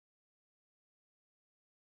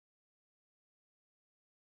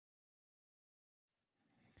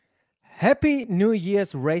Happy New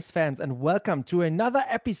Year's, race fans, and welcome to another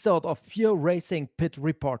episode of Pure Racing Pit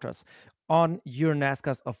Reporters on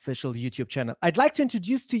EuroNASCAR's official YouTube channel. I'd like to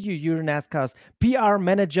introduce to you EuroNASCAR's PR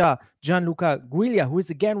manager, Gianluca Guiglia, who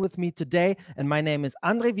is again with me today. And my name is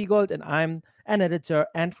Andre Wiegold, and I'm an editor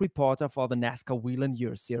and reporter for the NASCAR Whelen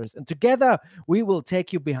Euro Series. And together, we will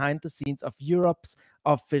take you behind the scenes of Europe's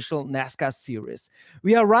official NASCAR series.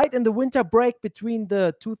 We are right in the winter break between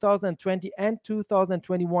the 2020 and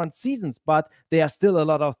 2021 seasons, but there are still a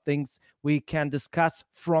lot of things we can discuss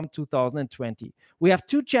from 2020. We have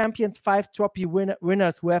two champions, 5 trophy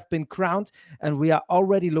winners who have been crowned, and we are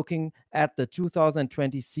already looking at the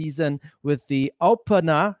 2020 season with the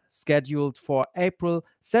opener scheduled for April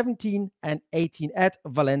 17 and 18 at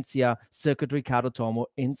Valencia Circuit Ricardo Tormo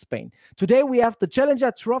in Spain. Today we have the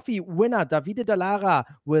Challenger Trophy winner Davide Dallara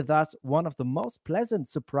with us, one of the most pleasant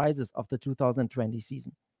surprises of the 2020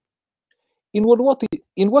 season. In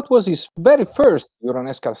what was his very first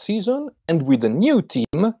EuroNASCAR season, and with a new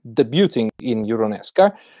team debuting in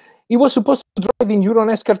EuroNASCAR, he was supposed to drive in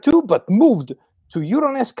EuroNASCAR 2, but moved to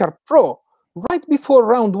EuroNASCAR Pro right before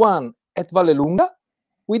round 1 at Vallelunga,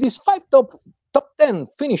 with his 5 top 10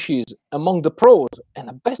 finishes among the pros and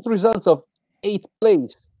a best results of 8th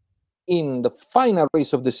place in the final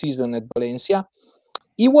race of the season at Valencia.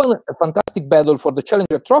 He won a fantastic battle for the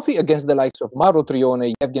Challenger Trophy against the likes of Mauro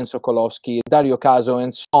Trione, Yevgen Sokolovsky, Dario Caso,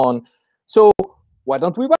 and so on. So why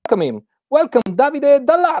don't we welcome him? Welcome, Davide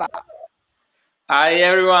Dallara. Hi,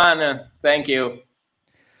 everyone. Thank you.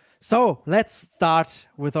 So let's start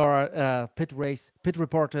with our pit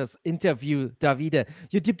reporters interview, Davide.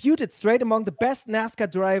 You debuted straight among the best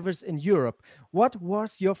NASCAR drivers in Europe. What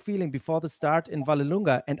was your feeling before the start in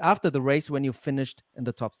Vallelunga and after the race when you finished in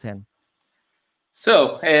the top 10?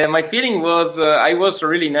 So my feeling was I was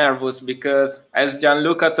really nervous because, as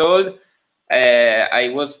Gianluca told,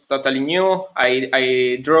 I was totally new.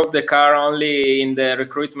 I drove the car only in the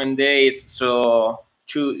recruitment days, so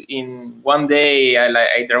in one day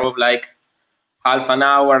I drove like half an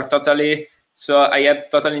hour totally, so I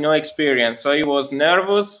had totally no experience. So I was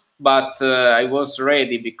nervous, but I was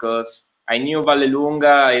ready because I knew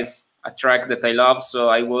Vallelunga is a track that I love, so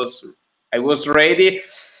I was ready.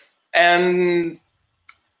 And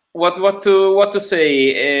what to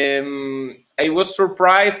say? I was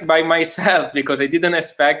surprised by myself because I didn't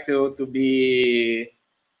expect to be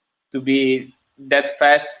that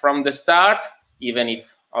fast from the start, even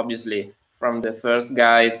if obviously from the first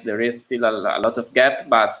guys there is still a lot of gap.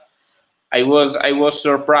 But I was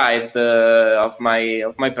surprised of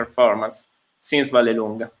my performance since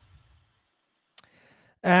Vallelunga.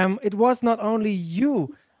 It was not only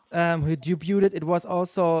you who debuted, it was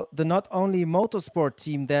also the Not Only Motorsport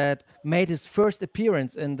team that made his first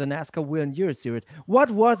appearance in the NASCAR Whelen Euro Series.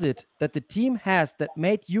 What was it that the team has that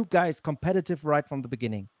made you guys competitive right from the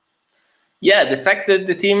beginning? Yeah, the fact that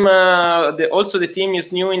the team, also the team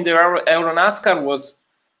is new in the EuroNASCAR was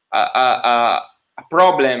a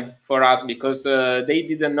problem for us because they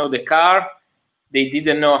didn't know the car, they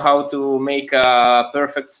didn't know how to make a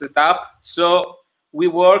perfect setup. So we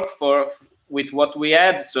worked with what we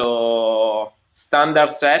had, so standard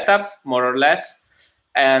setups more or less,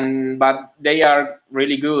 but they are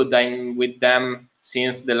really good. I'm with them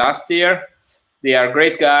since the last year. They are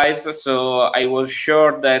great guys, so I was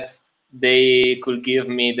sure that they could give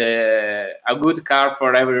me a good car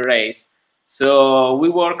for every race. So we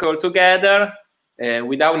work all together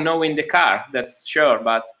without knowing the car, that's sure.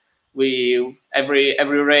 But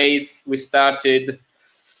every race we started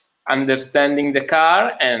understanding the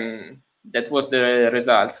car, and that was the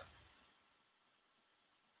result.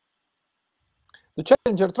 The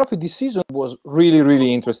Challenger Trophy this season was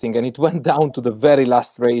really interesting, and it went down to the very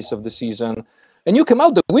last race of the season. And you came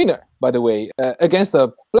out the winner, by the way, against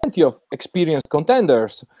plenty of experienced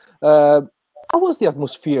contenders. How was the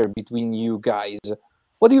atmosphere between you guys?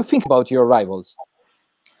 What do you think about your rivals?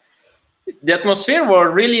 The atmosphere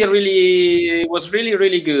was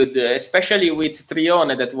really good, especially with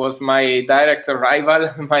Trione, that was my direct rival,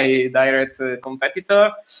 my direct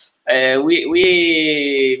competitor. We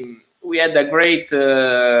had a great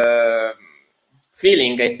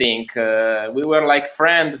feeling, I think. We were like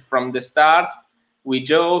friends from the start. We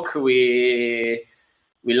joke, we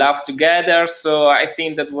laugh together. So I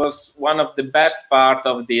think that was one of the best part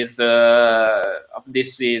of this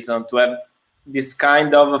season, to have this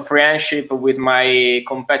kind of friendship with my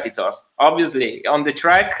competitors. Obviously, on the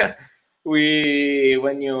track,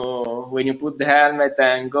 when you put the helmet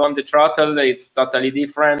and go on the throttle, it's totally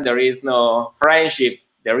different. There is no friendship.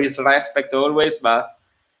 There is respect always, but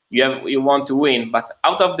you want to win. But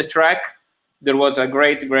out of the track, there was a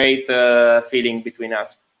great feeling between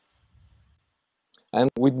us. And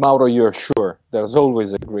with Mauro, you're sure there's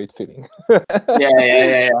always a great feeling.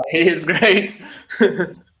 Yeah. He is great.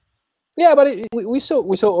 Yeah, but we saw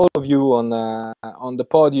all of you on the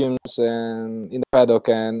podiums and in the paddock,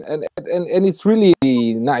 and it's really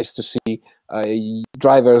nice to see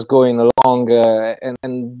drivers going along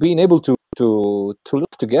and being able to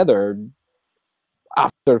live together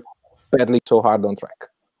after battling so hard on track.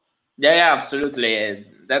 Yeah, absolutely.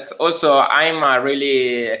 That's also, I'm a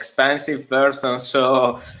really expensive person,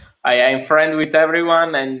 so I'm friend with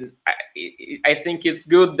everyone, and I think it's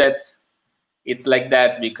good that it's like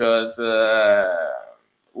that, because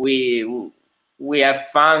we have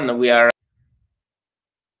fun. We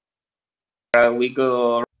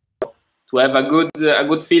go to have a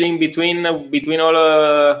good feeling between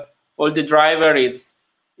all the driver. It's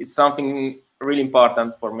something really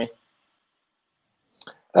important for me.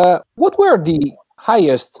 What were the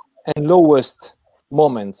highest and lowest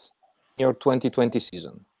moments in your 2020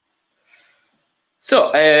 season?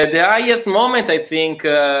 So the highest moment, I think,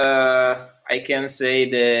 I can say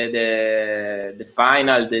the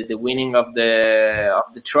final, the winning of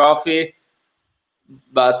the trophy.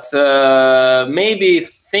 But maybe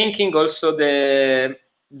thinking also the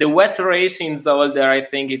wet race in Zolder, I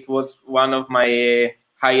think it was one of my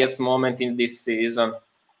highest moments in this season,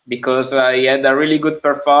 because I had a really good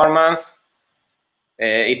performance.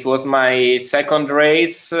 It was my second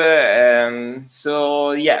race, and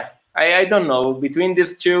so yeah, I don't know between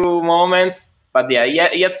these two moments, but yeah,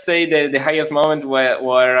 yet say the highest moment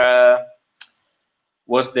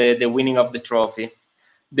was the winning of the trophy.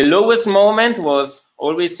 The lowest moment was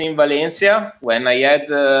always in Valencia, when I had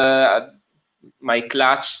my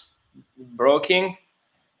clutch broken.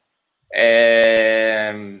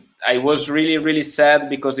 I was really sad,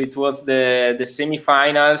 because it was the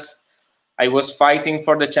semifinals. I was fighting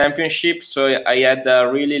for the championship, so I had a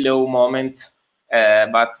really low moment.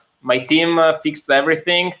 But my team fixed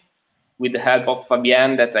everything with the help of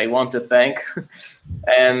Fabienne, that I want to thank.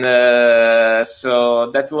 And so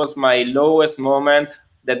that was my lowest moment,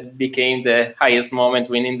 that became the highest moment,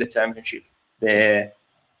 winning the championship, the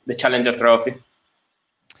Challenger Trophy.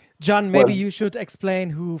 John, maybe you should explain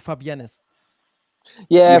who Fabienne is.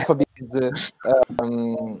 Yeah. Fabienne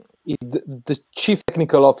is the chief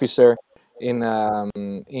technical officer in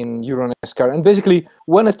EuroNASCAR, and basically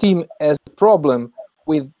when a team has a problem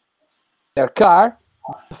with their car,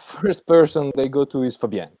 the first person they go to is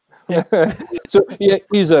Fabienne. Yeah. So yeah,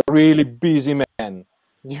 he's a really busy man.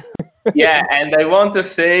 Yeah, and I want to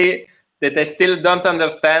say that I still don't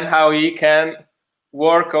understand how he can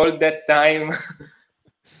work all that time.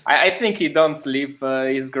 I think he don't sleep.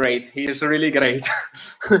 He's great. He's really great.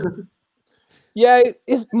 Yeah,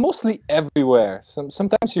 it's mostly everywhere.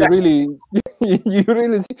 Sometimes you really you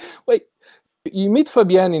really see, wait, you meet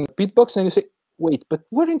Fabienne in the pit box and you say, wait, but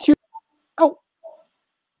weren't you? Oh,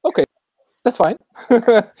 okay, that's fine.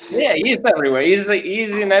 Yeah, he's everywhere. He's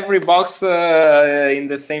in every box in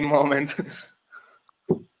the same moment.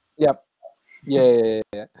 Yep. Yeah.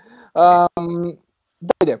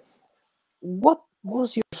 Davide, what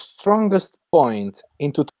was your strongest point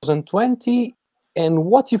in 2020, and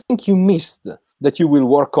what you think you missed that you will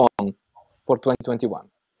work on for 2021?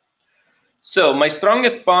 So my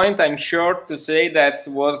strongest point, I'm sure to say, that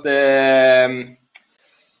was that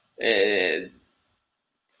I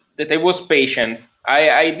was patient.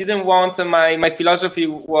 I didn't want, my philosophy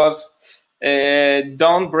was,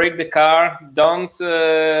 don't break the car, don't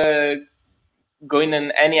go in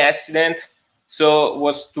any accident. So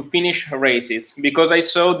was to finish races, because I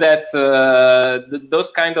saw that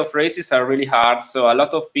those kind of races are really hard. So a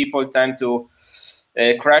lot of people tend to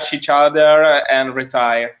crash each other and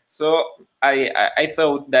retire. So I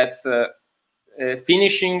thought that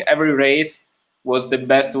finishing every race was the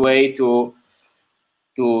best way to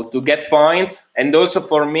get points, and also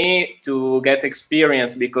for me to get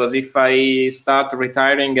experience, because if I start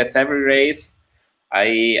retiring at every race,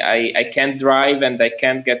 I can't drive and I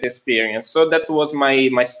can't get experience. So that was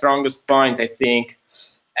my strongest point, I think.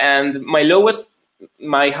 And my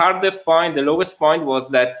hardest point, the lowest point, was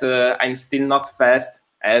that I'm still not fast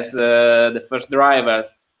as the first driver,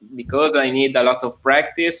 because I need a lot of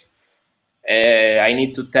practice. I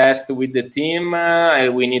need to test with the team.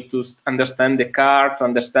 We need to understand the car, to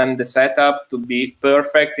understand the setup, to be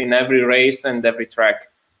perfect in every race and every track.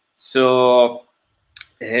 So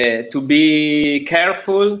to be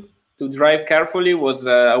careful, to drive carefully, was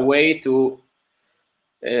a way to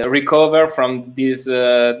recover from this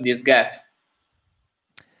gap.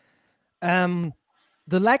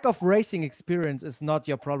 the lack of racing experience is not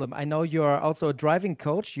your problem. I know you're also a driving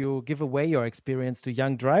coach. You give away your experience to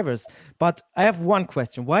young drivers. But I have one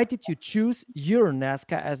question. Why did you choose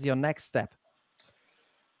EuroNASCAR as your next step?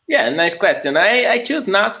 Yeah, nice question. I choose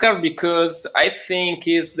NASCAR because I think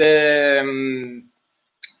is the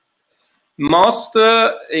most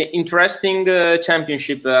interesting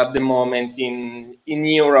championship at the moment in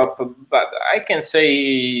Europe, but I can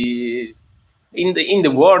say in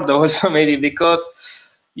the world also, maybe, because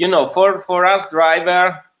for us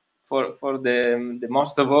driver, for the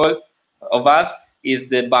most of all of us is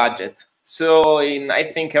the budget. So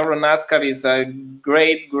I think EuroNASCAR is a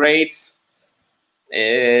great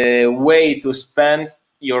way to spend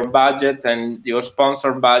your budget and your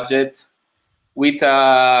sponsor budget with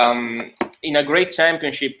in a great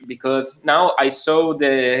championship, because now I saw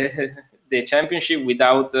the the championship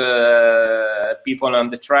without people on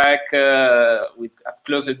the track, with at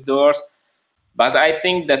closed doors. But I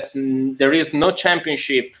think that there is no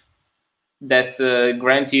championship that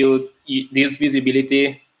grants you this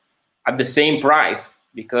visibility at the same price,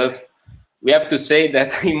 because we have to say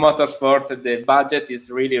that in motorsport the budget is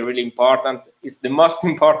really important. It's the most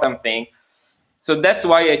important thing. So that's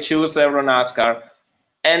why I choose EuroNASCAR.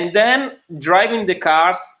 And then driving the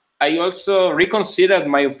cars, I also reconsidered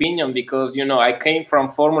my opinion, because I came from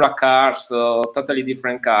Formula car, so totally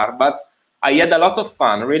different car. But I had a lot of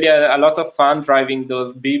fun, really a lot of fun driving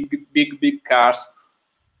those big cars.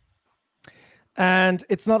 And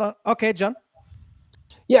it's not okay, John?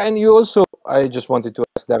 Yeah, and you also, I just wanted to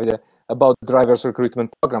ask Davide about the driver's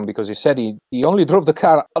recruitment program, because he said he only drove the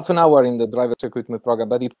car half an hour in the driver's recruitment program,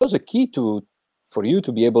 but it was a key for you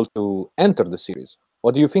to be able to enter the series.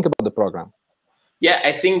 What do you think about the program? Yeah,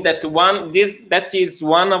 I think that that is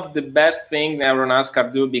one of the best things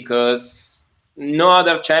EuroNASCAR do, because no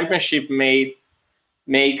other championship make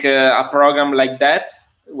a program like that,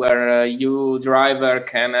 where you driver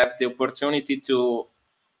can have the opportunity to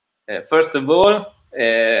first of all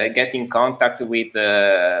get in contact with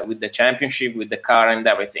the championship, with the car and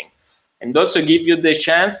everything, and also give you the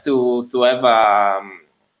chance to have a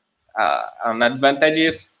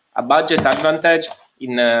budget advantage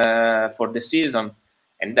for the season.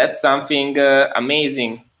 And that's something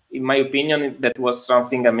amazing. In my opinion, that was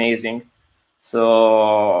something amazing.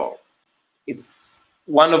 So it's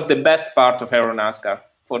one of the best parts of EuroNASCAR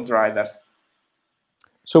for drivers.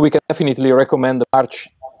 So we can definitely recommend the March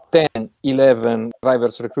 10, 11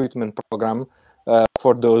 drivers recruitment program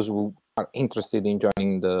for those who are interested in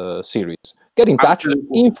joining the series. Get in touch.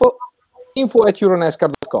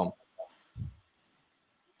 info@euronascar.com.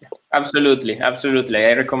 Absolutely.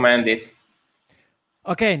 I recommend it.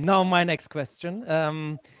 Okay, now my next question.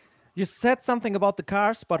 You said something about the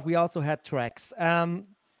cars, but we also had tracks.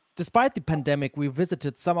 Despite the pandemic, we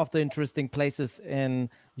visited some of the interesting places in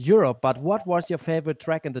Europe, but what was your favorite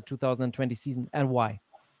track in the 2020 season and why?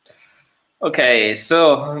 Okay,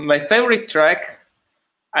 so my favorite track,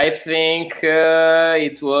 I think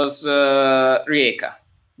it was Rijeka,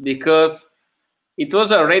 because it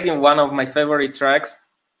was already one of my favorite tracks.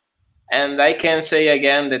 And I can say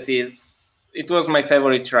again that it was my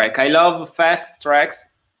favorite track. I love fast tracks,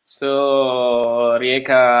 so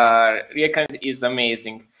Rijeka is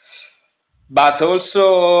amazing. But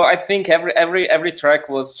also, I think every track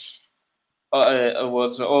was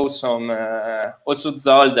awesome. Also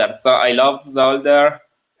Zolder, so I loved Zolder,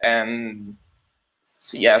 and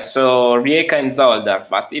yeah, so Rijeka and Zolder.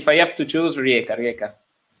 But if I have to choose, Rijeka.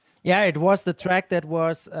 Yeah, it was the track that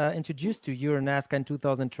was introduced to EuroNASCAR in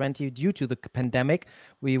 2020 due to the pandemic.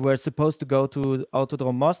 We were supposed to go to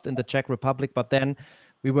Autodrom Most in the Czech Republic, but then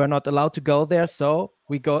we were not allowed to go there. So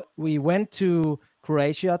we went to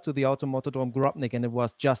Croatia, to the Automotodrom Grobnik, and it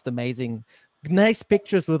was just amazing. Nice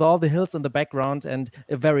pictures with all the hills in the background and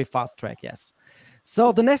a very fast track, yes.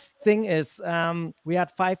 So the next thing is we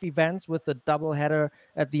had 5 events with the doubleheader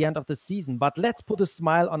at the end of the season, but let's put a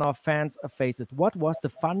smile on our fans' faces. What was the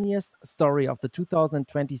funniest story of the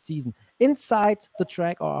 2020 season, inside the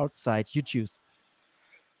track or outside? You choose.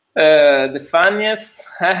 The funniest,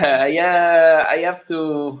 yeah, I have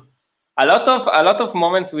to. A lot of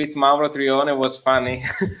moments with Mauro Trione was funny,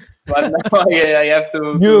 but now I have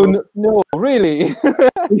to. No, really.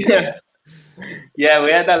 Yeah,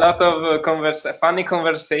 we had a lot of funny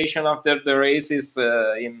conversation after the races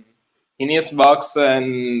in his box,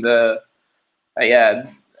 and yeah,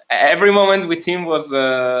 every moment with him was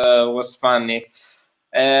funny.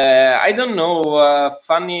 I don't know,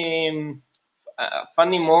 funny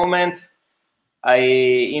moments.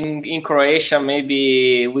 In Croatia,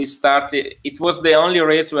 maybe we started. It was the only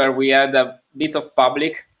race where we had a bit of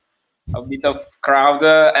public, a bit of crowd,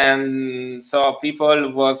 and so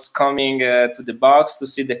people was coming to the box to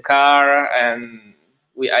see the car, and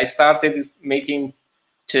I started making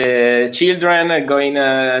children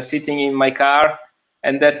going sitting in my car,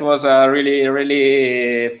 and that was a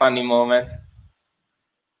really funny moment.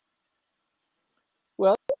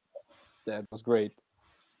 Well, that was great.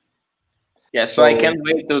 Yeah, so I can't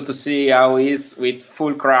wait to see how it is with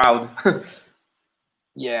full crowd.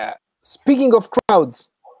 Yeah. Speaking of crowds,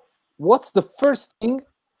 what's the first thing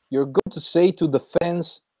you're going to say to the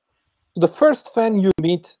fans, to the first fan you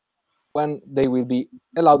meet when they will be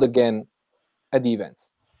allowed again at the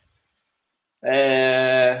events?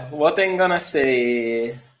 What I'm gonna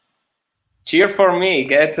say? Cheer for me.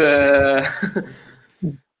 Get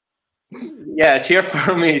yeah, cheer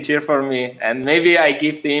for me, and maybe I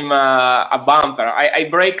give him a bumper. I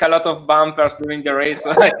break a lot of bumpers during the race,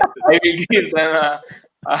 so I will give them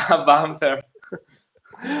a bumper.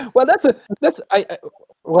 Well,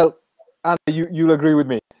 well, Anna, you'll agree with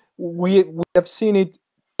me. We have seen it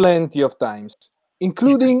plenty of times,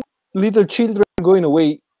 including little children going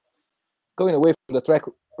away from the track,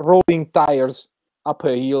 rolling tires up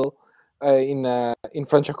a hill in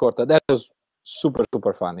Franciacorta. That was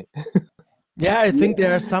super funny. Yeah, I think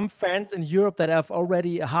there are some fans in Europe that have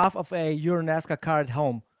already half of a EuroNASCAR car at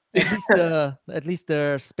home. At least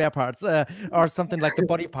the spare parts or something like the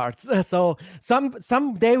body parts. So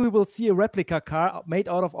someday we will see a replica car made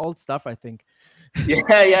out of old stuff, I think. Yeah,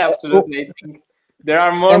 absolutely. I think there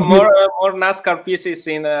are more NASCAR pieces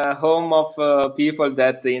in home of people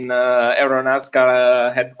that in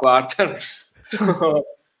EuroNASCAR headquarters. So,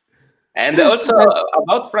 and also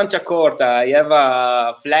about Franciacorta, I have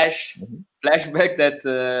a flashback that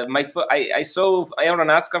I saw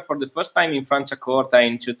EuroNASCAR for the first time in Franciacorta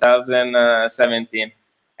in 2017,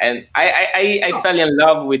 and I fell in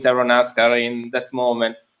love with EuroNASCAR in that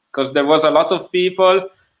moment because there was a lot of people,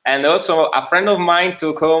 and also a friend of mine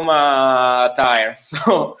took home a tire.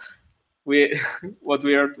 So we're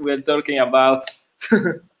talking about.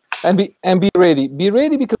 and be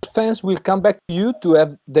ready because fans will come back to you to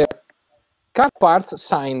have their car parts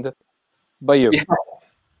signed by you.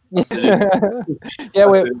 Yeah,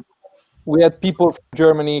 we had people from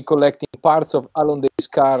Germany collecting parts of Alonde's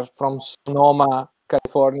car from Sonoma,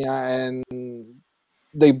 California, and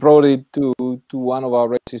they brought it to one of our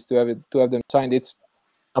races to have them signed. It's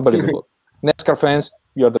unbelievable. NASCAR fans,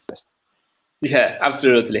 you're the best. Yeah,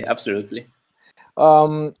 absolutely.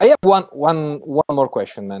 I have one more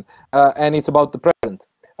question, man, and it's about the present.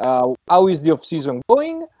 How is the off-season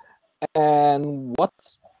going, and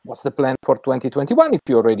what's the plan for 2021 if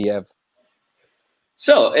you already have?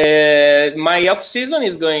 So my off season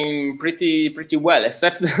is going pretty well,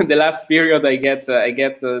 except the last period I get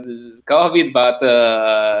COVID, but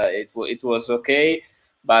it was okay.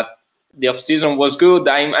 But the off season was good.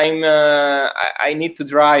 I need to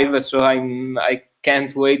drive, so I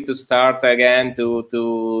can't wait to start again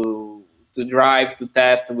to drive, to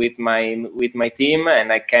test with my team,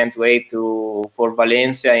 and I can't wait for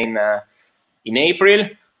Valencia in April.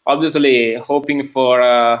 Obviously, hoping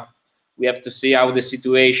for. We have to see how the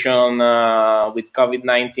situation with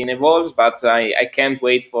COVID-19 evolves, but I can't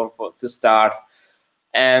wait for to start.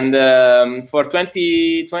 And for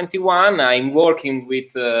 2021, I'm working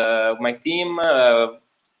with my team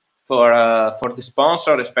for the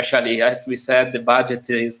sponsor, especially as we said, the budget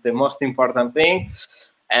is the most important thing.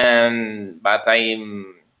 But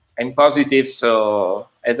I'm positive. So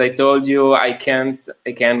as I told you, I can't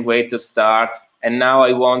wait to start. And now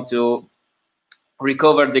I want to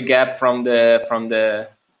recover the gap from the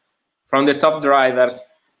top drivers.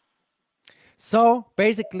 So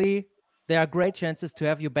basically, there are great chances to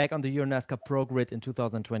have you back on the EuroNASCAR Pro grid in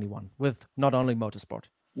 2021 with Not Only Motorsport.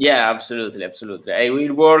 Yeah, absolutely. I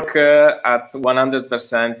will work at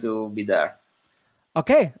 100% to be there.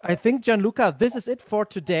 Okay, I think, Gianluca, this is it for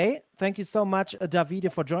today. Thank you so much,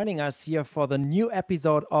 Davide, for joining us here for the new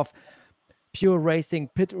episode of Pure Racing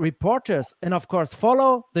Pit Reporters. And of course,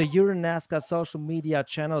 follow the EuroNASCAR social media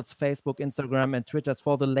channels, Facebook, Instagram, and Twitters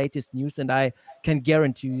for the latest news. And I can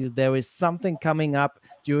guarantee you there is something coming up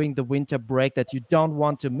during the winter break that you don't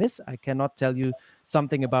want to miss. I cannot tell you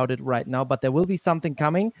something about it right now, but there will be something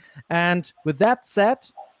coming. And with that said,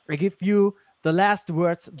 I give you the last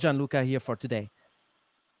words, Gianluca, here for today.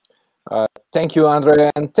 Thank you, Andre,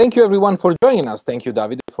 and thank you everyone for joining us. Thank you,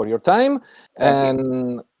 Davide, for your time.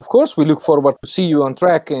 And of course, we look forward to see you on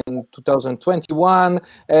track in 2021,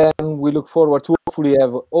 and we look forward to hopefully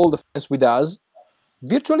have all the fans with us,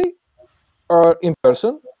 virtually or in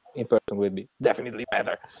person. In person will be definitely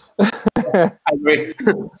better. I agree.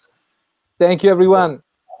 Thank you, everyone.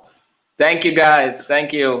 Thank you, guys.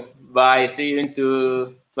 Thank you. Bye. See you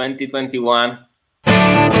into 2021.